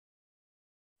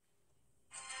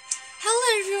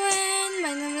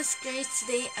my name is Grace.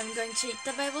 Today I'm going to read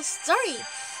the Bible story.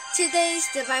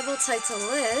 Today's the Bible title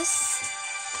is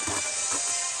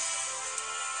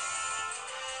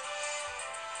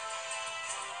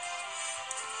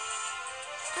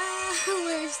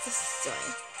where's the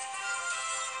story?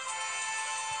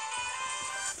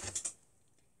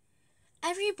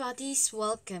 Everybody's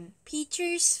welcome.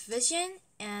 Peter's vision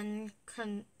and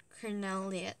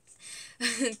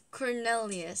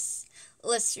Cornelius.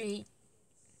 Let's read.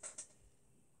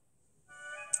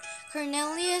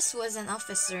 Cornelius was an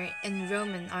officer in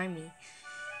Roman army.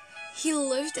 He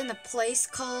lived in a place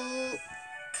called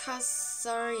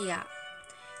Caesarea.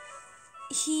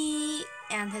 He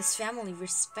and his family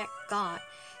respect God.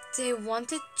 They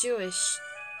weren't Jewish.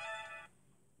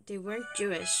 They were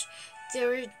Gentiles.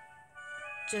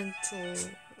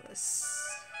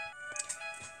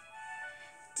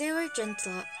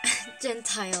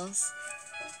 Gentiles.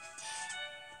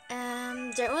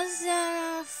 There was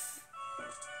a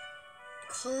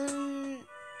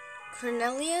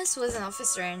Cornelius was an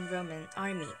officer in Roman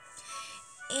army,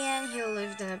 and he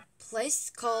lived in a place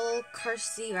called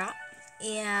Caesarea,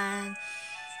 and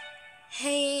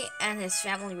he and his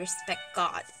family respect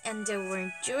God, and they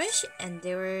weren't Jewish and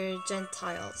they were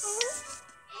Gentiles.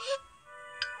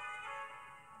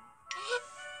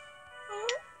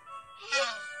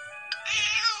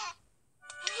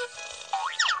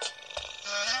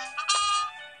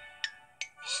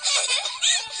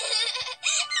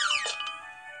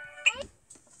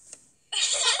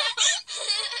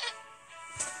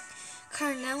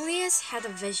 Cornelius had a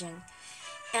vision.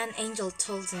 An angel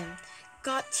told him,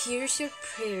 God hears your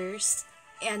prayers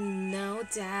and know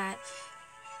that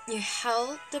you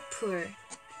help the poor.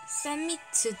 Send me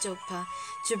to Joppa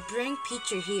to bring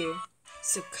Peter here.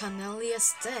 So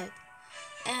Cornelius did.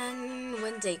 And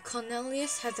one day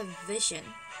Cornelius had a vision.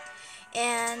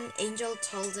 An angel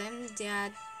told him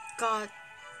that God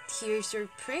hears your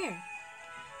prayer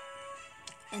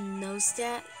and knows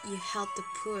that you help the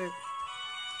poor.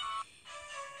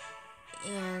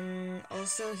 And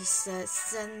also he said,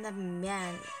 send a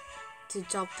man to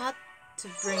Joppa to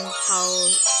bring Paul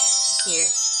here.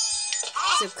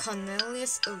 So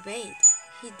Cornelius obeyed.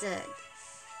 He did.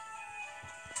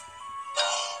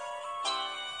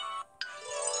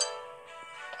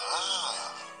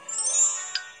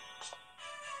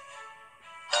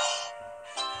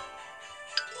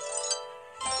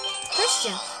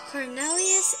 Question: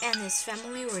 Cornelius and his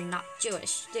family were not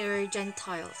Jewish. They were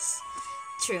Gentiles.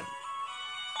 True.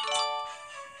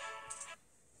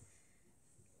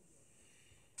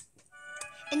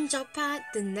 In Joppa,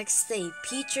 the next day,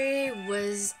 Peter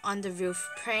was on the roof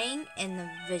praying in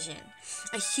a vision.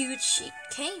 A huge sheet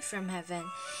came from heaven.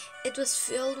 It was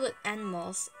filled with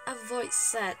animals. A voice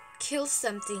said, kill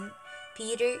something,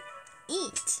 Peter,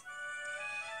 eat.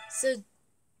 So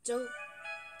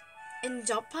in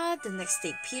Joppa, the next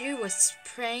day, Peter was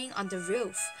praying on the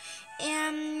roof,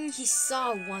 and he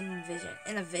saw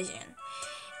in a vision.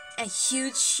 A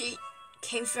huge sheet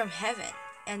came from heaven,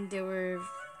 and there were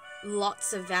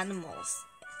lots of animals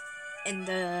in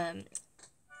the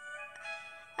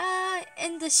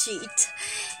sheet,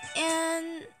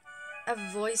 and a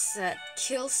voice said,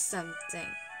 kill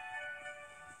something,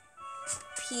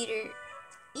 Peter,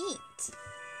 eat.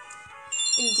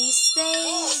 In these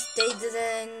days they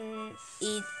didn't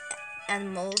eat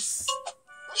animals.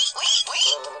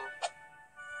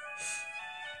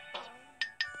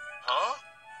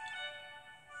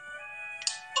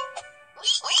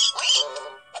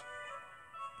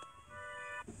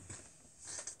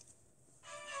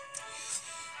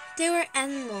 There were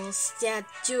animals that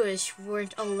Jewish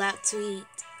weren't allowed to eat.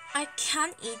 I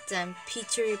can't eat them,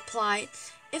 Peter replied.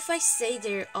 If I say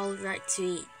they're all right to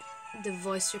eat, the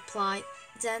voice replied,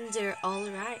 then they're all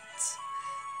right.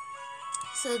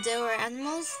 So there were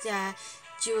animals that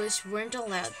Jewish weren't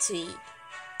allowed to eat,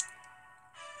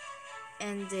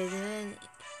 and they didn't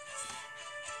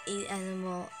eat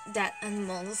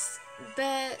animals.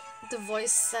 But the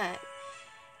voice said,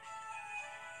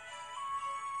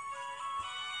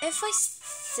 if I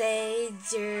say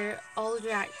they're all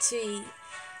right to eat,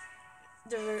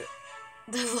 the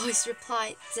voice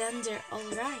replied, then they're all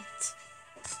right.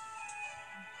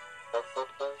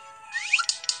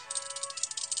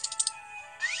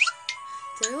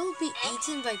 They will be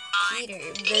eaten by Peter,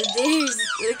 but they're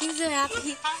looking so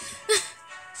happy.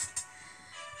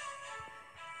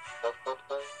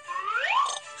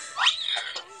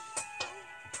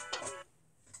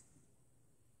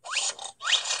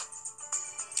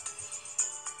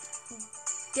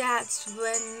 That's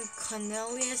when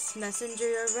Cornelius'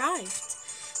 messenger arrived.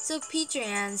 So Peter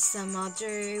and some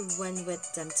other went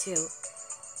with them too.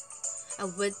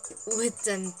 with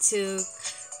them to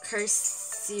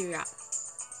Caesarea.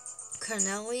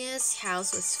 Cornelius'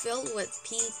 house was filled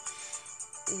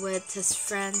with his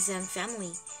friends and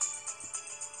family.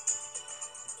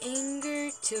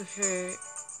 Eager to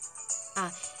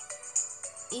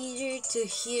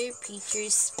hear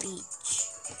preachers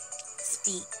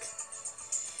speak.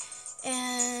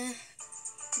 And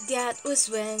that was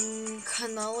when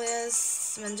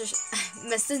Cornelius'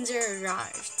 messenger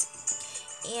arrived.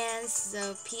 And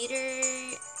so Peter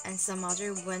and some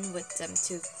other went with them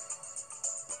to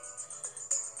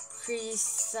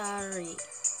Caesarea.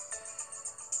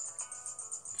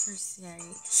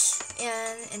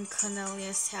 And in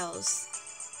Cornelius' house,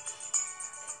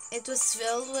 it was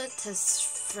filled with his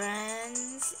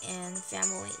friends and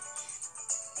family.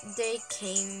 They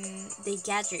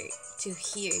gathered to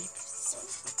hear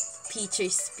Peter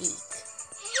speak.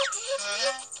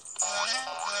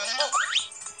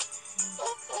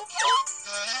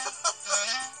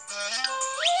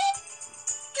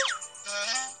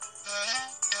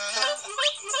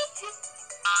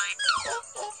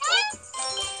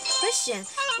 Question: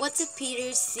 what did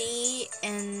Peter see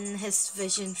in his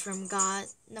vision from God?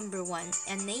 Number 1,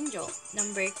 an angel.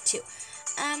 Number 2,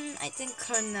 I think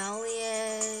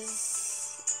Cornelius'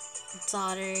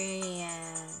 daughter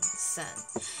and son.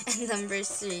 And number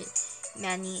 3,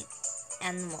 many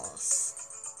animals.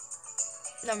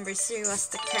 Number 3 was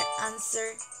the correct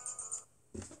answer.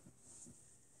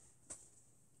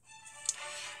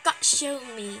 God showed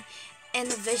me in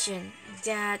a vision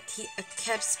that He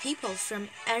accepts people from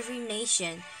every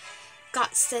nation.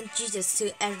 God sent Jesus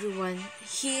to everyone.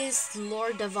 He is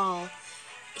Lord of all.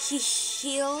 He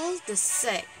healed the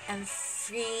sick and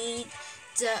freed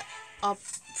the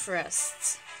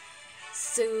oppressed.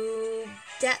 So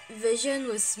that vision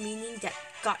was meaning that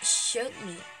God showed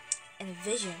me in a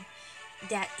vision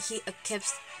that He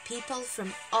accepts people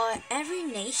from every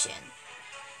nation.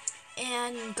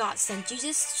 And God sent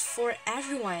Jesus for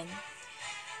everyone.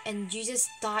 And Jesus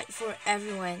died for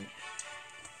everyone.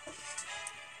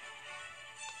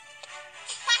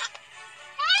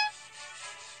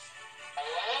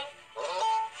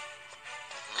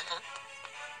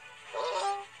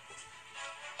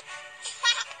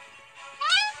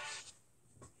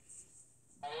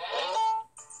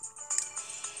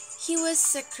 He was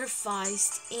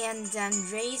sacrificed and then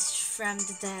raised from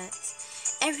the dead.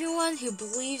 Everyone who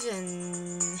believes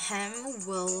in Him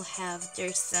will have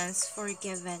their sins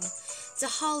forgiven. The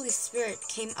Holy Spirit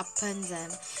came upon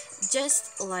them,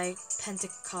 just like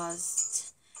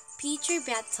Pentecost. Peter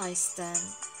baptized them,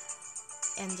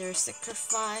 and their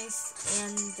sacrifice,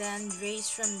 and then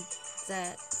raised from the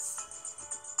dead.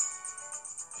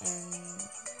 And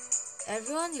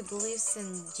everyone who believes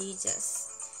in Jesus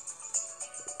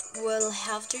will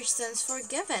have their sins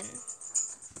forgiven.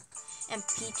 And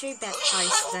Peter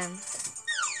baptized them.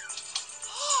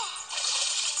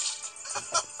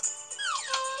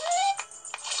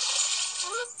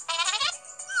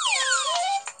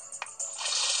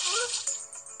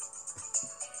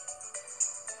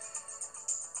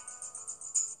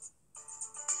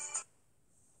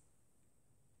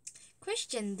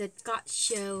 Question: did God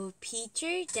show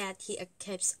Peter that He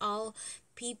accepts all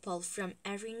people from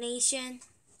every nation?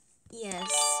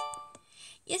 Yes.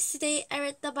 Yesterday I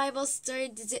read the Bible story.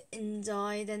 Did you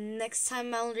enjoy? The next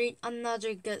time I'll read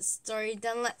another good story.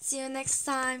 Then let's see you next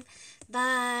time.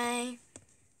 Bye.